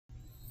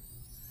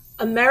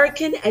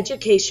American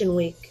Education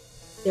Week,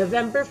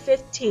 November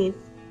 15th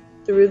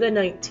through the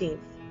 19th.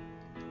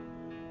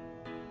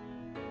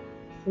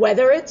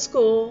 Whether at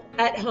school,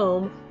 at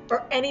home,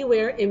 or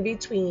anywhere in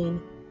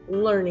between,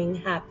 learning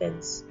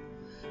happens.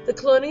 The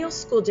Colonial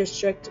School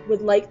District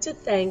would like to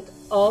thank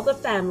all the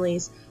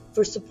families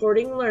for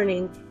supporting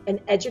learning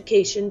and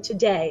education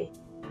today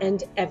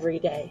and every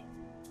day.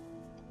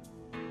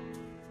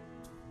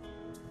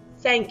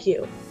 Thank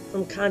you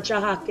from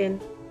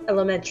Conshohocken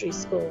Elementary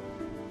School.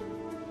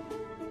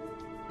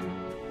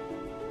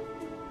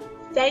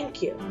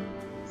 Thank you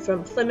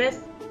from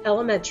Plymouth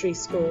Elementary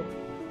School.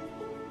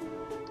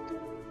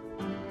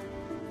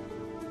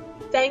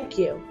 Thank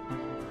you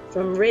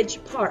from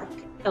Ridge Park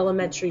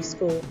Elementary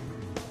School.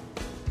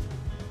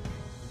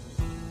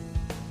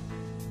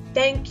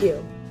 Thank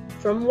you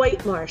from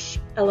White Marsh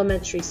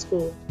Elementary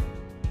School.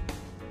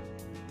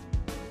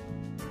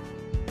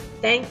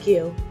 Thank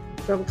you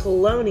from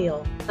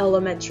Colonial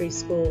Elementary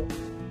School.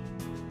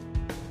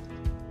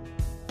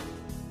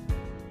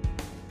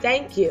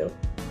 Thank you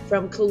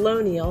from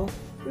Colonial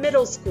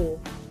Middle School.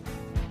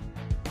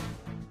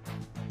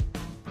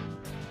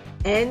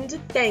 And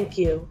thank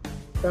you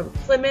from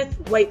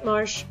Plymouth White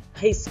Marsh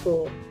High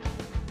School.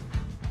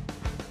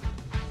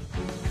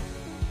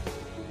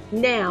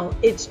 Now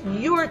it's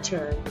your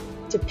turn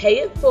to pay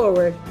it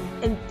forward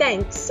and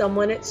thank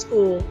someone at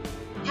school.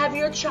 Have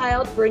your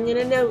child bring in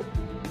a note,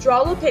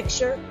 draw a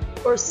picture,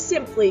 or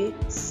simply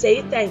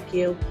say thank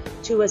you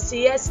to a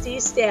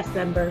CSD staff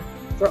member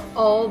for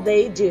all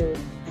they do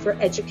for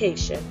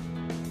education.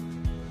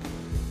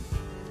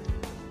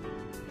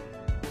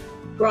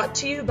 Brought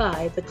to you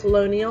by the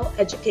Colonial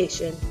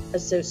Education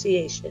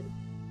Association.